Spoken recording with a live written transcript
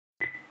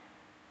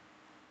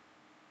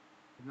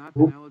not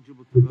been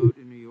eligible to vote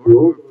in New York,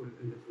 or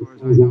as far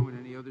as I know, in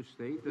any other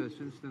state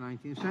since the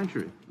 19th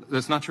century.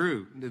 That's not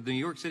true. The New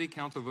York City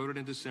Council voted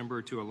in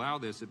December to allow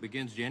this. It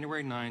begins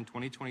January 9,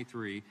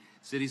 2023.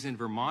 Cities in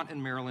Vermont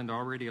and Maryland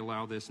already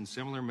allow this, and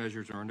similar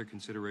measures are under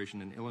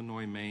consideration in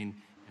Illinois, Maine,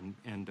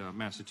 and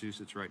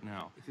Massachusetts right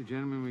now. If the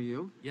gentleman will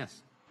yield?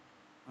 Yes.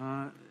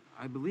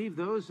 I believe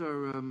those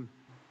are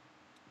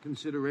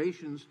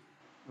considerations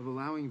of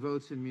allowing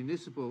votes in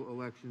municipal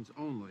elections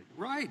only.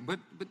 Right, but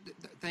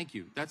thank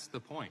you. That's the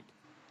point.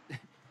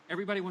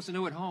 Everybody wants to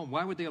know at home,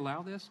 why would they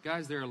allow this?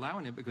 Guys, they're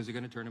allowing it because they're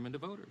going to turn them into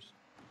voters.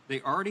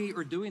 They already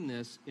are doing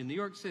this in New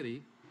York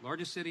City,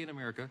 largest city in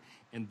America,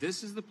 and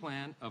this is the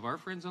plan of our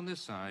friends on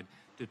this side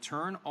to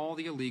turn all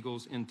the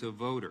illegals into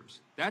voters.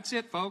 That's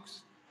it,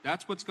 folks.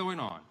 That's what's going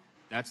on.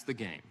 That's the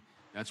game.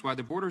 That's why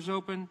the border's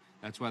open.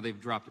 That's why they've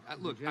dropped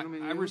it. Look, I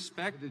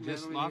respect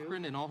Ms.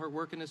 Lofgren and all her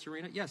work in this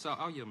arena. Yes,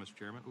 I'll yield, Mr.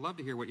 Chairman. I'd love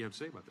to hear what you have to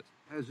say about this.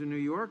 As a New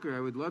Yorker,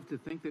 I would love to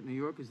think that New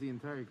York is the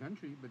entire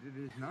country, but it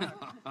is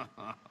not.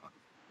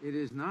 It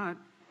is not,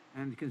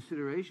 and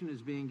consideration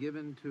is being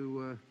given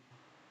to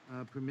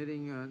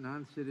permitting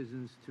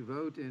non-citizens to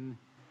vote in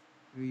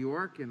New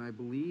York, and I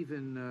believe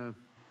in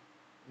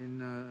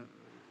the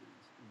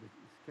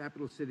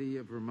capital city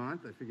of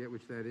Vermont. I forget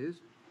which that is.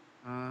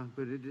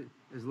 But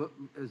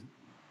as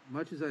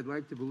much as I'd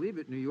like to believe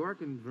it, New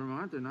York and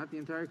Vermont are not the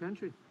entire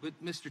country. But,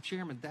 Mr.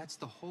 Chairman, that's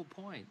the whole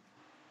point.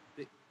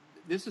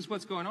 This is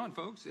what's going on,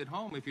 folks, at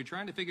home. If you're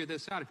trying to figure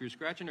this out, if you're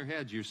scratching your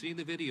heads, you're seeing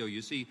the video,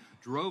 you see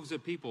droves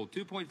of people,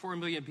 2.4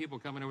 million people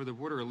coming over the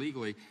border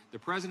illegally, the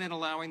president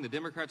allowing, the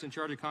Democrats in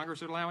charge of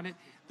Congress are allowing it.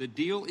 The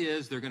deal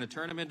is they're going to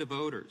turn them into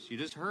voters. You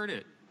just heard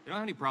it. They don't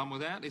have any problem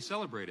with that. They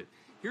celebrate it.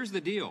 Here's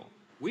the deal.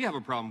 We have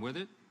a problem with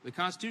it. The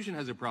Constitution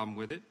has a problem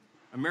with it.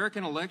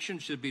 American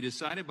elections should be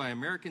decided by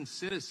American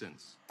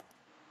citizens.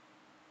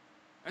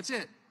 That's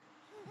it.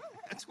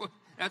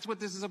 That's what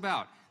this is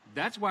about.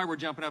 That's why we're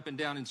jumping up and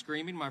down and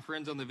screaming, my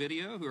friends on the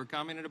video who are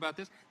commenting about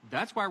this.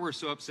 That's why we're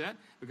so upset,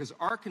 because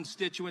our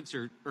constituents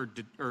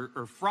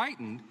are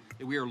frightened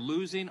that we are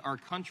losing our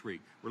country.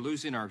 We're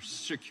losing our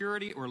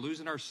security, we're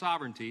losing our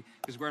sovereignty,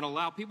 because we're going to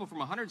allow people from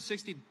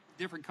 160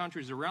 different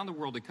countries around the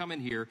world to come in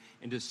here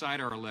and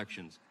decide our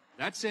elections.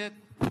 That's it.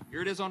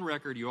 Here it is on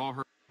record. You all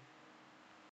heard.